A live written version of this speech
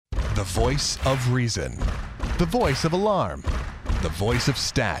The voice of reason. The voice of alarm. The voice of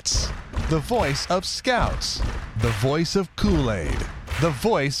stats. The voice of scouts. The voice of Kool-Aid. The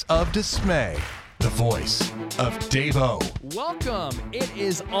voice of dismay. The voice of Dave-O. Welcome. It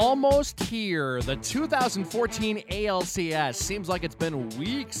is almost here. The 2014 ALCS. Seems like it's been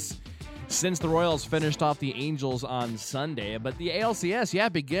weeks since the Royals finished off the Angels on Sunday. But the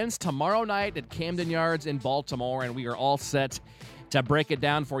ALCS, begins tomorrow night at Camden Yards in Baltimore, and we are all set to break it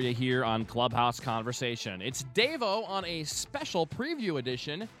down for you here on Clubhouse Conversation. It's Dave-O on a special preview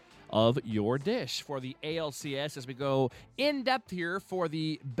edition of Your Dish for the ALCS as we go in depth here for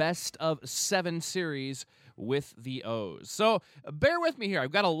the best of 7 series with the O's. So bear with me here.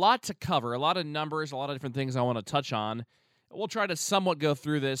 I've got a lot to cover, a lot of numbers, a lot of different things I want to touch on. We'll try to somewhat go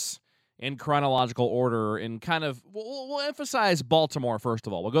through this in chronological order and kind of, we'll emphasize Baltimore first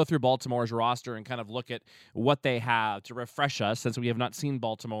of all. We'll go through Baltimore's roster and kind of look at what they have to refresh us since we have not seen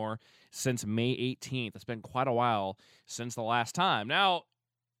Baltimore since May 18th. It's been quite a while since the last time. Now,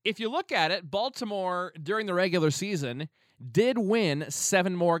 if you look at it, Baltimore during the regular season did win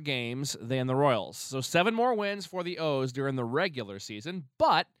 7 more games than the Royals. So 7 more wins for the O's during the regular season,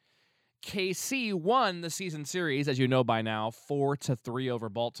 but KC won the season series, as you know by now, 4-3 over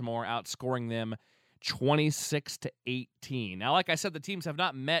Baltimore, outscoring them 26-18. Now, like I said, the teams have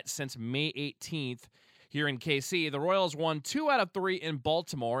not met since May 18th here in KC. The Royals won 2 out of 3 in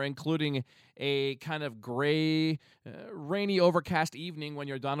Baltimore, including a kind of gray, rainy, overcast evening when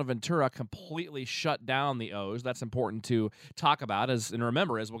Yordan Ventura completely shut down the O's. That's important to talk about and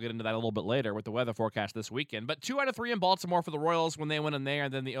remember, as we'll get into that a little bit later with the weather forecast this weekend. But 2 out of 3 in Baltimore for the Royals when they went in there,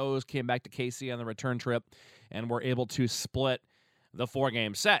 and then the O's came back to KC on the return trip and were able to split the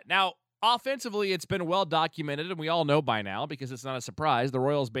 4-game set. Now, offensively, it's been well documented, and we all know by now because it's not a surprise. The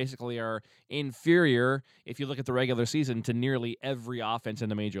Royals basically are inferior, if you look at the regular season, to nearly every offense in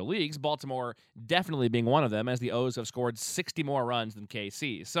the major leagues. Baltimore definitely being one of them, as the O's have scored 60 more runs than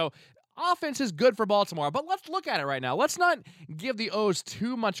KC. So offense is good for Baltimore, but let's look at it right now. Let's not give the O's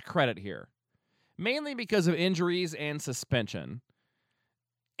too much credit here, mainly because of injuries and suspension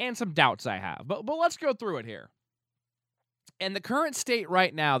and some doubts I have. But let's go through it here. And the current state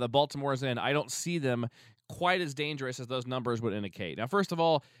right now that Baltimore's in, I don't see them quite as dangerous as those numbers would indicate. Now, first of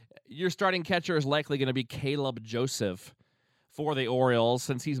all, your starting catcher is likely going to be Caleb Joseph for the Orioles,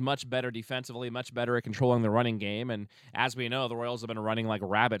 since he's much better defensively, much better at controlling the running game. And as we know, the Royals have been running like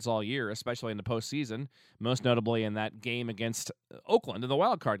rabbits all year, especially in the postseason, most notably in that game against Oakland in the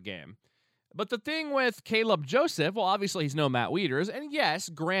wild card game. But the thing with Caleb Joseph, well, obviously he's no Matt Wieters. And yes,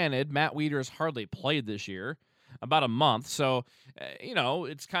 granted, Matt Wieters hardly played this year. About a month, so,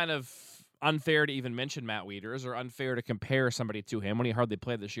 it's kind of unfair to even mention Matt Wieters or unfair to compare somebody to him when he hardly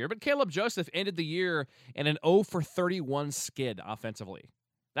played this year. But Caleb Joseph ended the year in an 0-for-31 skid offensively.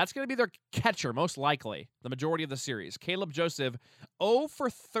 That's going to be their catcher, most likely, the majority of the series. Caleb Joseph,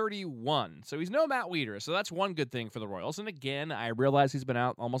 0-for-31. So he's no Matt Wieters, so that's one good thing for the Royals. And again, I realize he's been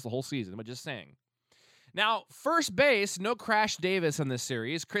out almost the whole season, but just saying. Now, first base, no Crash Davis in this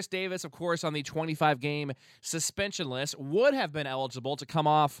series. Chris Davis, of course, on the 25-game suspension list, would have been eligible to come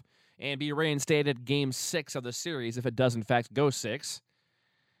off and be reinstated Game 6 of the series if it does, in fact, go 6.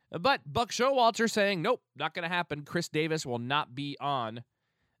 But Buck Showalter saying, nope, not going to happen. Chris Davis will not be on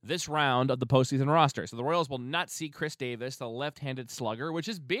this round of the postseason roster. So the Royals will not see Chris Davis, the left-handed slugger, which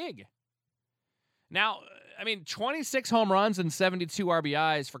is big. Now, 26 home runs and 72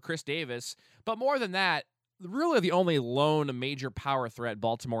 RBIs for Chris Davis, but more than that, really the only lone major power threat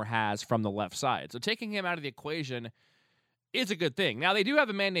Baltimore has from the left side. So taking him out of the equation is a good thing. Now, they do have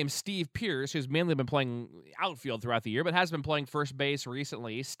a man named Steve Pearce, who's mainly been playing outfield throughout the year, but has been playing first base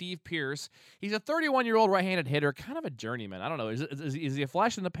recently. Steve Pearce, he's a 31-year-old right-handed hitter, kind of a journeyman. I don't know, is he a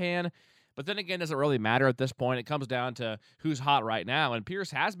flash in the pan? But then again, it doesn't really matter at this point. It comes down to who's hot right now. And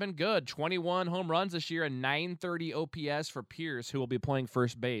Pearce has been good. 21 home runs this year, and 930 OPS for Pearce, who will be playing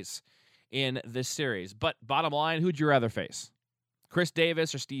first base in this series. But bottom line, who'd you rather face? Chris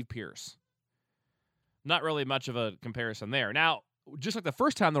Davis or Steve Pearce? Not really much of a comparison there. Now, just like the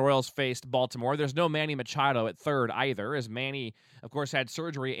first time the Royals faced Baltimore, there's no Manny Machado at third either, as Manny, of course, had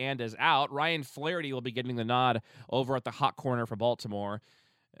surgery and is out. Ryan Flaherty will be getting the nod over at the hot corner for Baltimore.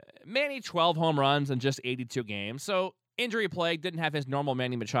 Manny, 12 home runs in just 82 games, so injury plague, didn't have his normal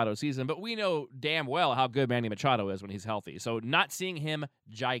Manny Machado season, but we know damn well how good Manny Machado is when he's healthy, so not seeing him,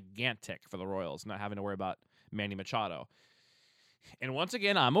 gigantic for the Royals, not having to worry about Manny Machado. And once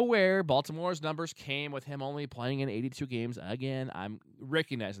again, I'm aware Baltimore's numbers came with him only playing in 82 games. Again, I'm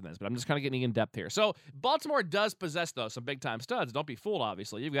recognizing this, but I'm just kind of getting in depth here. So Baltimore does possess, though, some big-time studs. Don't be fooled,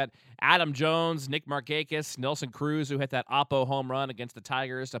 obviously. You've got Adam Jones, Nick Markakis, Nelson Cruz, who hit that Oppo home run against the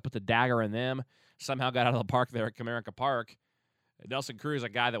Tigers to put the dagger in them. Somehow got out of the park there at Comerica Park. Nelson Cruz, a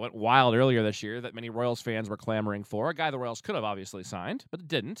guy that went wild earlier this year that many Royals fans were clamoring for. A guy the Royals could have obviously signed, but it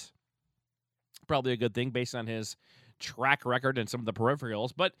didn't. Probably a good thing based on his track record and some of the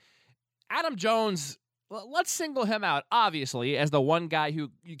peripherals. But Adam Jones, let's single him out, obviously, as the one guy who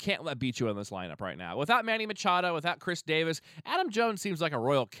you can't let beat you in this lineup right now. Without Manny Machado, without Chris Davis, Adam Jones seems like a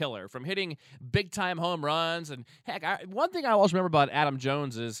Royal killer from hitting big-time home runs. And, heck, one thing I always remember about Adam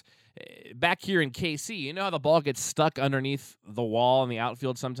Jones is back here in KC, you know how the ball gets stuck underneath the wall in the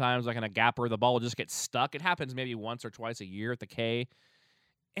outfield sometimes, like in a gapper, the ball will just get stuck. It happens maybe once or twice a year at the K.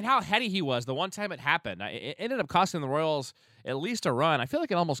 And how heady he was the one time it happened. It ended up costing the Royals at least a run. I feel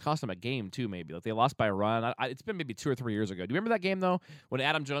like it almost cost them a game, too, maybe. Like they lost by a run. It's been maybe 2 or 3 years ago. Do you remember that game, though, when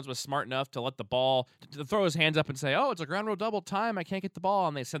Adam Jones was smart enough to let the ball, to throw his hands up and say, oh, it's a ground rule double time, I can't get the ball,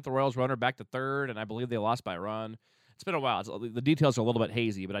 and they sent the Royals runner back to third, and I believe they lost by a run. It's been a while. The details are a little bit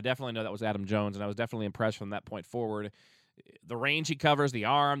hazy, but I definitely know that was Adam Jones, and I was definitely impressed from that point forward. The range he covers, the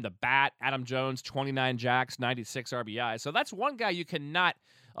arm, the bat, Adam Jones, 29 jacks, 96 RBI. So that's one guy you cannot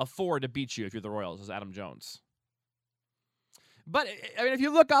afford to beat you if you're the Royals, is Adam Jones. But, I mean, if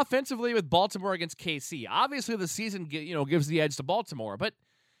you look offensively with Baltimore against KC, obviously the season gives the edge to Baltimore, but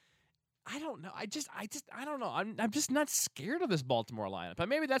I don't know. I don't know. I'm just not scared of this Baltimore lineup. But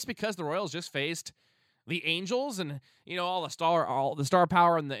maybe that's because the Royals just faced the Angels and all the star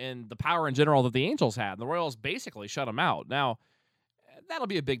power and the power in general that the Angels had. And the Royals basically shut them out. Now, that'll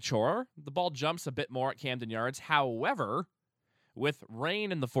be a big chore. The ball jumps a bit more at Camden Yards. However, with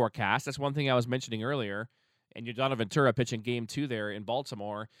rain in the forecast, that's one thing I was mentioning earlier, and Yordano Ventura pitching Game 2 there in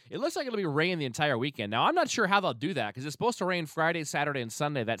Baltimore, it looks like it'll be rain the entire weekend. Now, I'm not sure how they'll do that because it's supposed to rain Friday, Saturday, and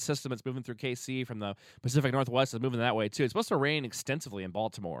Sunday. That system that's moving through KC from the Pacific Northwest is moving that way, too. It's supposed to rain extensively in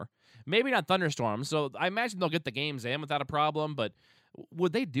Baltimore. Maybe not thunderstorms, so I imagine they'll get the games in without a problem, but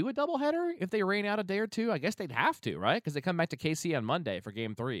would they do a doubleheader if they rain out a day or two? I guess they'd have to, right? Because they come back to KC on Monday for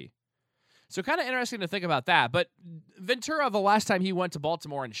Game 3. So kind of interesting to think about that. But Ventura, the last time he went to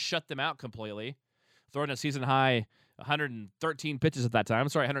Baltimore and shut them out completely, throwing a season-high 113 pitches at that time.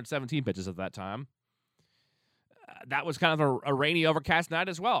 117 pitches at that time. That was kind of a rainy, overcast night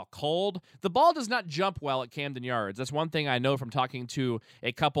as well. Cold. The ball does not jump well at Camden Yards. That's one thing I know from talking to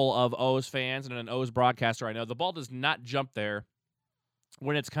a couple of O's fans and an O's broadcaster I know. The ball does not jump there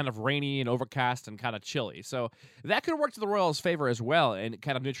when it's kind of rainy and overcast and kind of chilly. So that could work to the Royals' favor as well in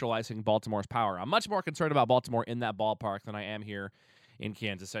kind of neutralizing Baltimore's power. I'm much more concerned about Baltimore in that ballpark than I am here in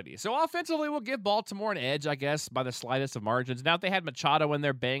Kansas City. So offensively, we'll give Baltimore an edge, I guess, by the slightest of margins. Now, if they had Machado in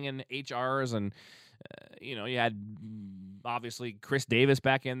there banging HRs and, you had obviously Chris Davis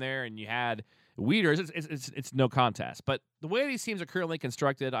back in there and you had Wieters, it's no contest. But the way these teams are currently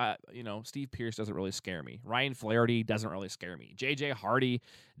constructed, Steve Pearce doesn't really scare me. Ryan Flaherty doesn't really scare me. J.J. Hardy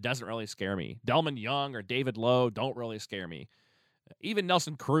doesn't really scare me. Delman Young or David Lowe don't really scare me. Even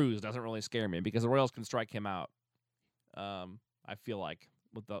Nelson Cruz doesn't really scare me because the Royals can strike him out. I feel like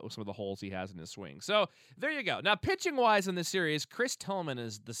with some of the holes he has in his swing. So there you go. Now, pitching-wise in this series, Chris Tillman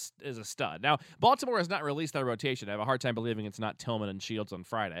is a stud. Now, Baltimore has not released their rotation. I have a hard time believing it's not Tillman and Shields on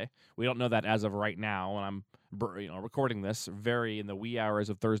Friday. We don't know that as of right now when I'm recording this very in the wee hours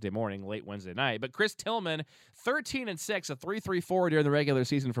of Thursday morning, late Wednesday night. But Chris Tillman, 13-6, a 3.34 during the regular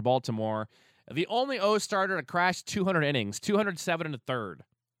season for Baltimore. The only O starter to crash 200 innings, 207 and a third,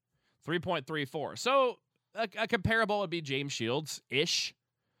 3.34. So a comparable would be James Shields-ish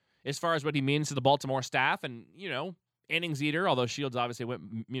as far as what he means to the Baltimore staff and, innings eater, although Shields obviously went,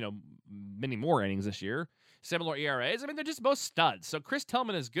 many more innings this year. Similar ERAs. I mean, they're just both studs. So Chris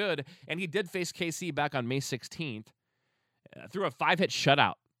Tillman is good, and he did face KC back on May 16th through a 5-hit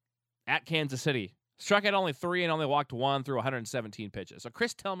shutout at Kansas City. Struck out only 3 and only walked 1 through 117 pitches. So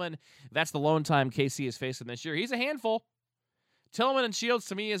Chris Tillman, that's the lone time KC is facing this year. He's a handful. Tillman and Shields,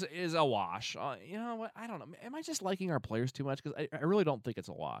 to me, is a wash. You know what? I don't know. Am I just liking our players too much? Because I really don't think it's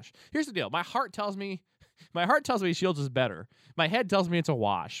a wash. Here's the deal. My heart tells me Shields is better. My head tells me it's a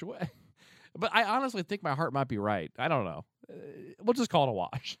wash. But I honestly think my heart might be right. I don't know. We'll just call it a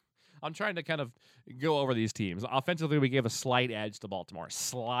wash. I'm trying to kind of go over these teams. Offensively, we gave a slight edge to Baltimore.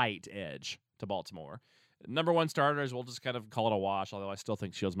 Slight edge to Baltimore. Number one starters, we'll just kind of call it a wash, although I still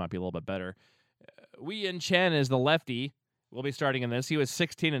think Shields might be a little bit better. Wei-Yin Chen is the lefty. We'll be starting in this. He was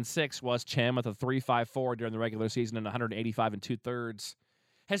 16-6, was Chen, with a 3.54 during the regular season and 185 2/3.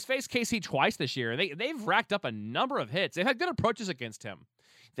 has faced KC twice this year. They've racked up a number of hits. They've had good approaches against him.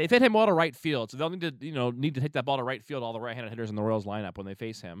 They've hit him well to right field, so they'll need to take that ball to right field, all the right-handed hitters in the Royals lineup when they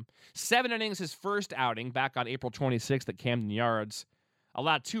face him. 7 innings his first outing back on April 26th at Camden Yards.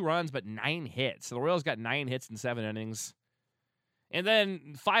 Allowed 2 runs, but 9 hits. So the Royals got 9 hits in 7 innings. And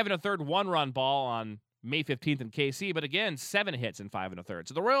then 5 1/3 1-run ball on May 15th in KC, but again, 7 hits in 5 1/3.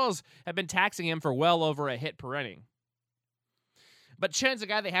 So the Royals have been taxing him for well over a hit per inning. But Chen's a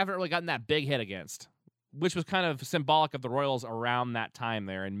guy they haven't really gotten that big hit against, which was kind of symbolic of the Royals around that time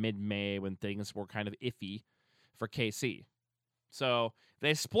there in mid-May when things were kind of iffy for KC. So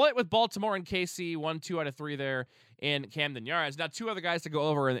they split with Baltimore and KC, 1 2 out of 3 there in Camden Yards. Now, 2 other guys to go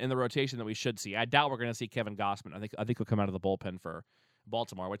over in the rotation that we should see. I doubt we're going to see Kevin Gossman. I think he'll come out of the bullpen for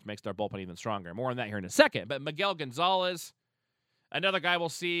Baltimore, which makes their bullpen even stronger. More on that here in a second. But Miguel Gonzalez, another guy we'll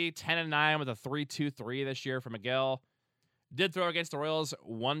see, 10-9 with a 3.23 this year for Miguel. Did throw against the Royals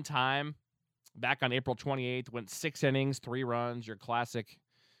one time back on April 28th. Went 6 innings, 3 runs. Your classic,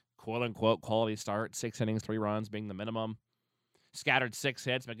 quote-unquote, quality start. 6 innings, 3 runs being the minimum. Scattered 6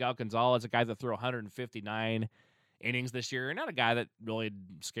 hits. Miguel Gonzalez, a guy that threw 159 innings this year. Not a guy that really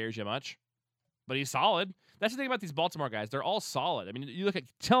scares you much, but he's solid. That's the thing about these Baltimore guys. They're all solid. I mean, you look at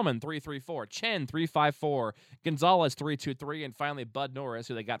Tillman, 3.34, Chen, 3.54, Gonzalez, 3.23, and finally Bud Norris,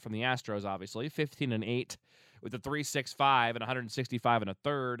 who they got from the Astros, obviously, 15-8 with a 3.65 and 165 and a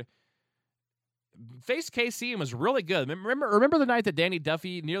third. Faced KC and was really good. Remember the night that Danny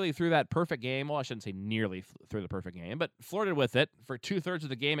Duffy nearly threw that perfect game? Well, I shouldn't say nearly threw the perfect game, but flirted with it for 2/3 of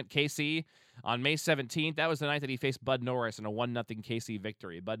the game at KC on May 17th. That was the night that he faced Bud Norris in a 1-0 KC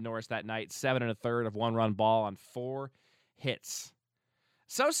victory. Bud Norris that night, 7 1/3 of 1-run ball on 4 hits.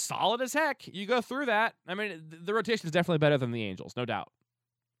 So solid as heck. You go through that. I mean, the rotation is definitely better than the Angels, no doubt.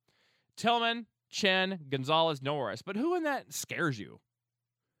 Tillman, Chen, Gonzalez, Norris. But who in that scares you?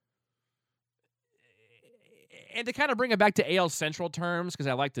 And to kind of bring it back to AL Central terms, because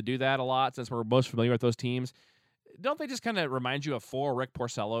I like to do that a lot since we're most familiar with those teams, don't they just kind of remind you of 4 Rick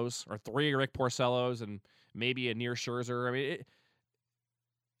Porcellos or 3 Rick Porcellos and maybe a near Scherzer? I mean,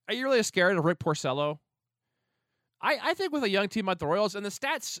 are you really scared of Rick Porcello? I think with a young team like the Royals and the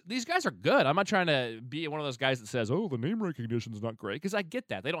stats, these guys are good. I'm not trying to be one of those guys that says, oh, the name recognition's not great, because I get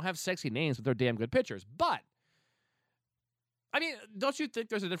that. They don't have sexy names, but they're damn good pitchers. But I mean, don't you think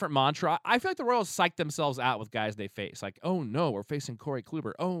there's a different mantra? I feel like the Royals psych themselves out with guys they face. Like, oh, no, we're facing Corey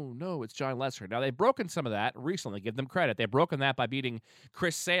Kluber. Oh, no, it's John Lester. Now, they've broken some of that recently. Give them credit. They've broken that by beating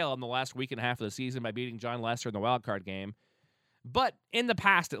Chris Sale in the last week and a half of the season, by beating John Lester in the wild card game. But in the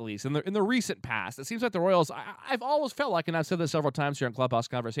past, at least, in the recent past, it seems like the Royals, I've always felt like, and I've said this several times here in Clubhouse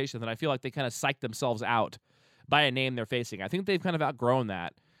Conversation, that I feel like they kind of psych themselves out by a name they're facing. I think they've kind of outgrown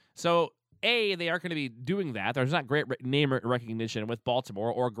that. So they aren't going to be doing that. There's not great name recognition with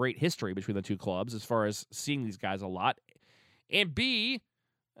Baltimore or great history between the two clubs as far as seeing these guys a lot. And B,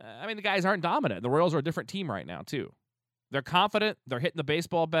 I mean, the guys aren't dominant. The Royals are a different team right now, too. They're confident. They're hitting the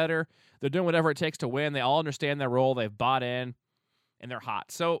baseball better. They're doing whatever it takes to win. They all understand their role. They've bought in, and they're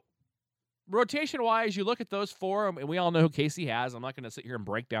hot. So rotation-wise, you look at those 4, and we all know who KC has. I'm not going to sit here and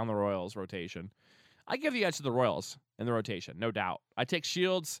break down the Royals' rotation. I give the edge to the Royals in the rotation, no doubt. I take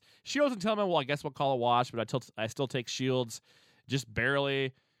Shields. Shields and Tillman, well, I guess we'll call a wash, but I still take Shields just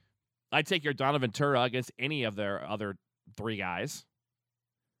barely. I take your Donovan Ventura against any of their other 3 guys.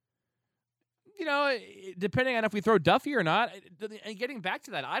 You know, depending on if we throw Duffy or not. And getting back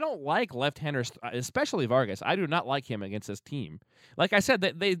to that, I don't like left-handers, especially Vargas. I do not like him against this team. Like I said,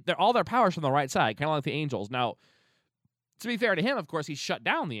 they're all their powers from the right side, kind of like the Angels. Now, to be fair to him, of course, he shut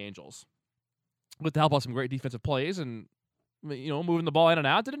down the Angels with the help of some great defensive plays and, you know, moving the ball in and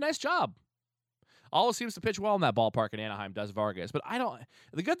out. Did a nice job. Always seems to pitch well in that ballpark in Anaheim, does Vargas. But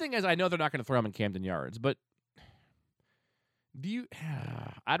the good thing is I know they're not going to throw him in Camden Yards, but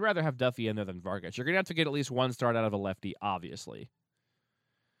I'd rather have Duffy in there than Vargas. You're going to have to get at least one start out of a lefty, obviously.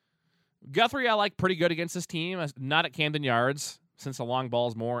 Guthrie I like pretty good against this team. Not at Camden Yards, since the long ball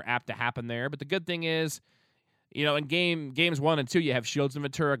is more apt to happen there. But the good thing is, you know, in games 1 and 2, you have Shields and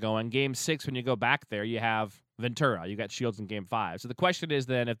Ventura going. Game 6, when you go back there, you have Ventura. You got Shields in Game 5. So the question is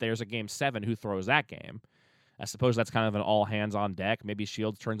then, if there's a Game 7, who throws that game? I suppose that's kind of an all hands on deck. Maybe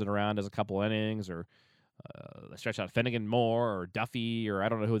Shields turns it around as a couple innings, or stretch out Finnegan more, or Duffy, or I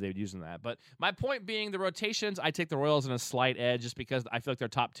don't know who they'd use in that. But my point being, the rotations, I take the Royals in a slight edge just because I feel like their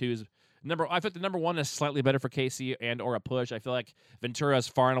top 2 is I think the number 1 is slightly better for KC and or a push. I feel like Ventura is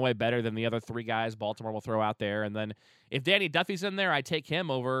far and away better than the other 3 guys Baltimore will throw out there. And then if Danny Duffy's in there, I take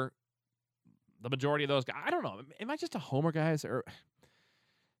him over the majority of those guys. I don't know. Am I just a homer, guys? Or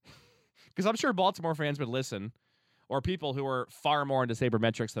because I'm sure Baltimore fans would listen, or people who are far more into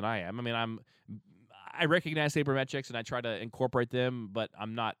sabermetrics than I am. I mean, I recognize sabermetrics and I try to incorporate them, but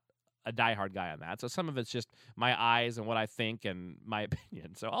I'm not a diehard guy on that. So some of it's just my eyes and what I think and my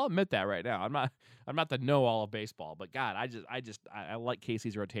opinion. So I'll admit that right now. I'm not the know-all of baseball, but God, I like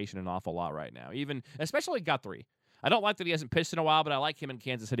Casey's rotation an awful lot right now. Even especially Guthrie. I don't like that he hasn't pitched in a while, but I like him in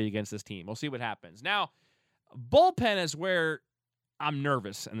Kansas City against this team. We'll see what happens. Now, bullpen is where I'm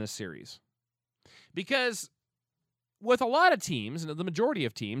nervous in this series. Because with a lot of teams, and the majority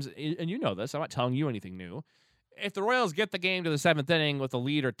of teams, and you know this, I'm not telling you anything new, if the Royals get the game to the 7th inning with a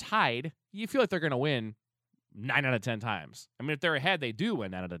lead or tied, you feel like they're going to win 9 out of 10 times. I mean, if they're ahead, they do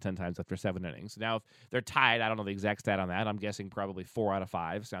win 9 out of 10 times after 7 innings. Now, if they're tied, I don't know the exact stat on that. I'm guessing probably 4 out of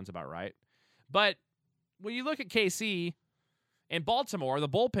 5. Sounds about right. But when you look at KC and Baltimore, the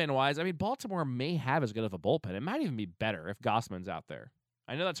bullpen-wise, I mean, Baltimore may have as good of a bullpen. It might even be better if Gossman's out there.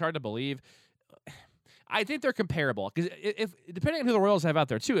 I know that's hard to believe. I think they're comparable because if depending on who the Royals have out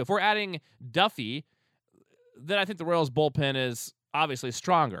there, too, if we're adding Duffy, then I think the Royals' bullpen is obviously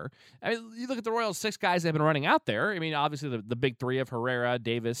stronger. I mean, you look at the Royals' 6 guys that have been running out there. I mean, obviously the big 3 of Herrera,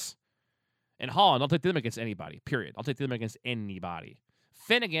 Davis, and Holland. I'll take them against anybody, period. I'll take them against anybody.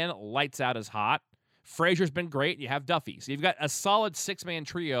 Finnegan, lights out, is hot. Frazier's been great. You have Duffy. So you've got a solid 6-man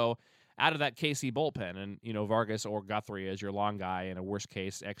trio out of that KC bullpen. And, you know, Vargas or Guthrie as your long guy in a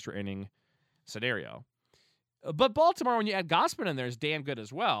worst-case extra inning scenario. But Baltimore, when you add Gausman in there, is damn good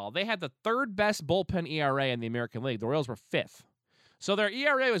as well. They had the 3rd best bullpen ERA in the American League. The Royals were 5th. So their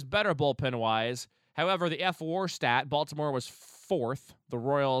ERA was better bullpen-wise. However, the F-WAR stat, Baltimore was 4th. The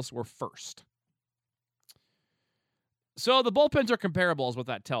Royals were 1st. So the bullpens are comparable is what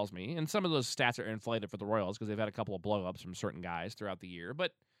that tells me. And some of those stats are inflated for the Royals because they've had a couple of blow-ups from certain guys throughout the year.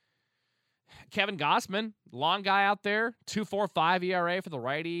 But Kevin Gausman, long guy out there, 2.45 ERA for the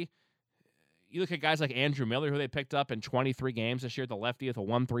righty. You look at guys like Andrew Miller, who they picked up in 23 games this year, the lefty with a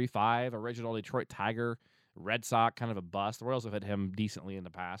 1.35, original Detroit Tiger, Red Sox, kind of a bust. The Royals have had him decently in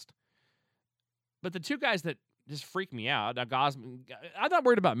the past. But the 2 guys that just freak me out, now Gausman, I'm not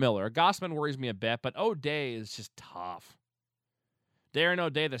worried about Miller. Gausman worries me a bit, but O'Day is just tough. Darren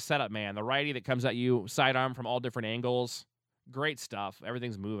O'Day, the setup man, the righty that comes at you sidearm from all different angles. Great stuff.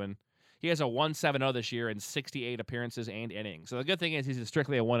 Everything's moving. He has a 1.70 this year in 68 appearances and innings. So the good thing is he's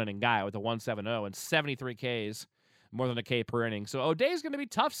strictly a one-inning guy with a 1.70 and 73 Ks, more than a K per inning. So O'Day's going to be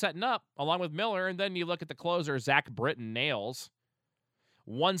tough setting up, along with Miller. And then you look at the closer, Zach Britton, nails.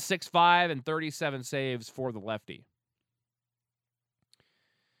 1.65 and 37 saves for the lefty.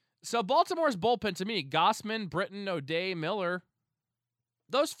 So Baltimore's bullpen, to me, Gausman, Britton, O'Day, Miller,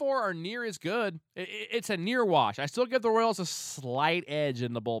 those 4 are near as good. It's a near wash. I still give the Royals a slight edge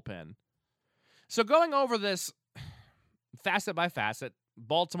in the bullpen. So going over this facet by facet,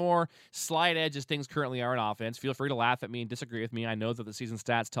 Baltimore, slight edge as things currently are in offense. Feel free to laugh at me and disagree with me. I know that the season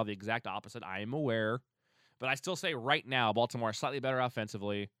stats tell the exact opposite. I am aware. But I still say right now, Baltimore is slightly better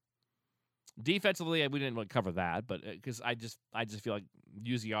offensively. Defensively, we didn't really cover that, but because I just feel like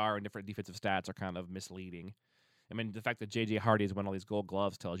UZR and different defensive stats are kind of misleading. I mean, the fact that J.J. Hardy has won all these Gold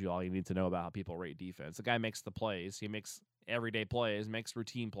Gloves tells you all you need to know about how people rate defense. The guy makes the plays. He makes everyday plays, makes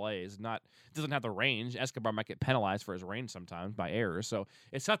routine plays. Doesn't have the range. Escobar might get penalized for his range sometimes by errors. So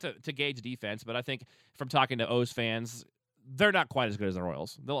it's tough to gauge defense, but I think from talking to O's fans, they're not quite as good as the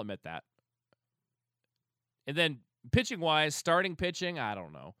Royals. They'll admit that. And then pitching-wise, starting pitching, I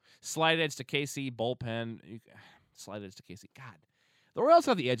don't know. Slight edge to KC, bullpen. Slight edge to KC. God, the Royals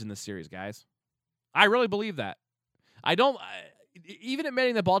have the edge in this series, guys. I really believe that. Even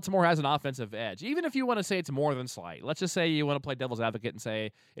admitting that Baltimore has an offensive edge, even if you want to say it's more than slight, let's just say you want to play devil's advocate and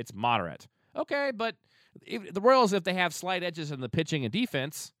say it's moderate. Okay, but the Royals, if they have slight edges in the pitching and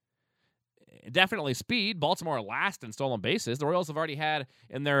defense, definitely speed. Baltimore last in stolen bases. The Royals have already had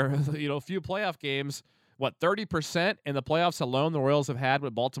in their few playoff games, 30% in the playoffs alone the Royals have had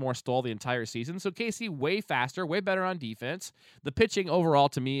what Baltimore stole the entire season. So KC way faster, way better on defense. The pitching overall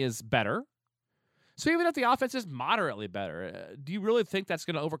to me is better. So even if the offense is moderately better, do you really think that's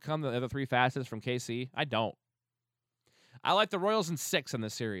going to overcome the other 3 facets from KC? I don't. I like the Royals in 6 in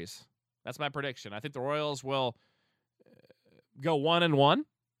this series. That's my prediction. I think the Royals will go 1-1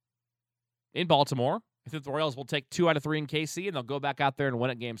 in Baltimore. I think the Royals will take 2 out of 3 in KC, and they'll go back out there and win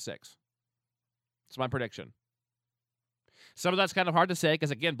at Game 6. That's my prediction. Some of that's kind of hard to say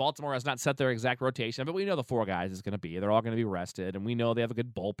because, again, Baltimore has not set their exact rotation, but we know the 4 guys is going to be. They're all going to be rested, and we know they have a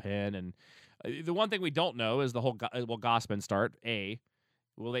good bullpen. And the one thing we don't know is the whole will Gausman start?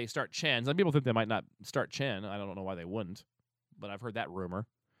 Will they start Chen? Some people think they might not start Chen. I don't know why they wouldn't, but I've heard that rumor.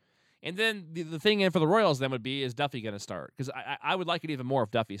 And then the thing in for the Royals then would be, is Duffy going to start? Because I would like it even more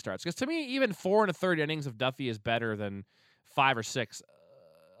if Duffy starts. Because to me, even 4 1/3 innings of Duffy is better than 5 or 6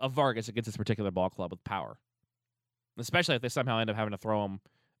 of Vargas against this particular ball club with power. Especially if they somehow end up having to throw him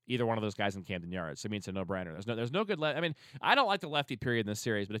either one of those guys in Camden Yards. I mean, it's a no-brainer. There's no good I mean, I don't like the lefty period in this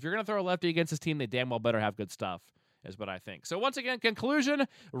series, but if you're going to throw a lefty against this team, they damn well better have good stuff, is what I think. So once again, conclusion,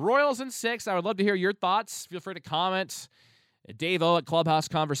 Royals in 6. I would love to hear your thoughts. Feel free to comment. Dave O at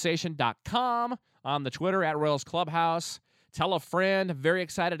clubhouseconversation.com, on the Twitter at Royals Clubhouse. Tell a friend. Very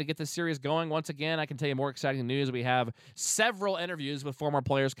excited to get this series going. Once again, I can tell you more exciting news. We have several interviews with former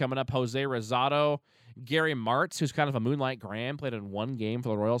players coming up. Jose Rosado, Gary Martz, who's kind of a Moonlight Graham, played in 1 game for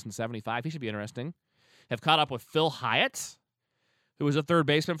the Royals in 75. He should be interesting. Have caught up with Phil Hyatt, who was a third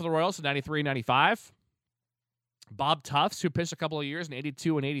baseman for the Royals in 93, 95. Bob Tufts, who pitched a couple of years in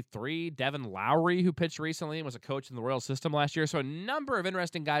 82 and 83. Devin Lowry, who pitched recently and was a coach in the Royals system last year. So a number of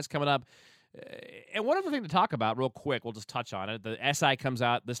interesting guys coming up. And one other thing to talk about real quick, we'll just touch on it. The SI comes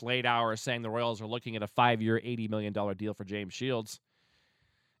out this late hour saying the Royals are looking at a 5-year, $80 million deal for James Shields.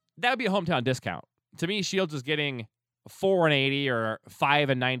 That would be a hometown discount. To me, Shields is getting 4 and 80 or 5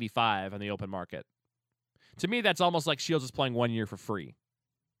 and 95 on the open market. To me, that's almost like Shields is playing 1 year for free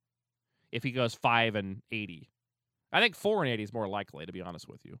if he goes 5 and 80. I think 4 and 80 is more likely, to be honest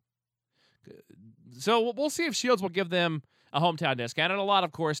with you. So we'll see if Shields will give them a hometown discount. And a lot,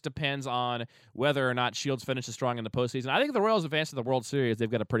 of course, depends on whether or not Shields finishes strong in the postseason. I think if the Royals advance to the World Series, they've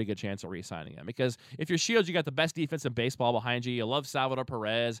got a pretty good chance of re-signing him. Because if you're Shields, you got the best defense in baseball behind you. You love Salvador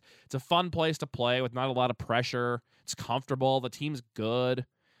Perez. It's a fun place to play with not a lot of pressure. It's comfortable. The team's good.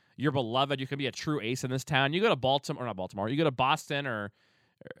 You're beloved. You can be a true ace in this town. You go to Baltimore, or not Baltimore. You go to Boston or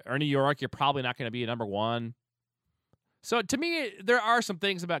New York, you're probably not going to be a number 1. So, to me, there are some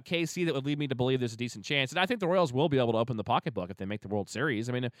things about KC that would lead me to believe there's a decent chance. And I think the Royals will be able to open the pocketbook if they make the World Series.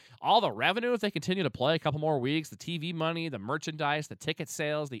 I mean, all the revenue, if they continue to play a couple more weeks, the TV money, the merchandise, the ticket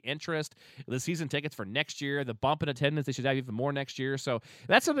sales, the interest, the season tickets for next year, the bump in attendance, they should have even more next year. So,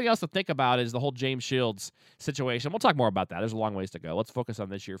 that's something else to think about is the whole James Shields situation. We'll talk more about that. There's a long ways to go. Let's focus on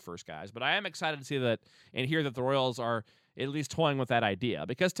this year first, guys. But I am excited to see that and hear that the Royals are at least toying with that idea.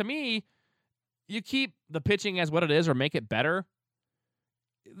 Because to me, you keep the pitching as what it is or make it better,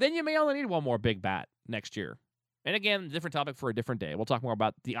 then you may only need one more big bat next year. And again, different topic for a different day. We'll talk more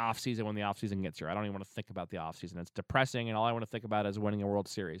about the offseason when the offseason gets here. I don't even want to think about the offseason. It's depressing, and all I want to think about is winning a World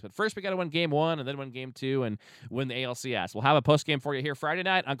Series. But first, we got to win Game 1 and then win Game 2 and win the ALCS. We'll have a postgame for you here Friday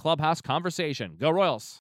night on Clubhouse Conversation. Go Royals!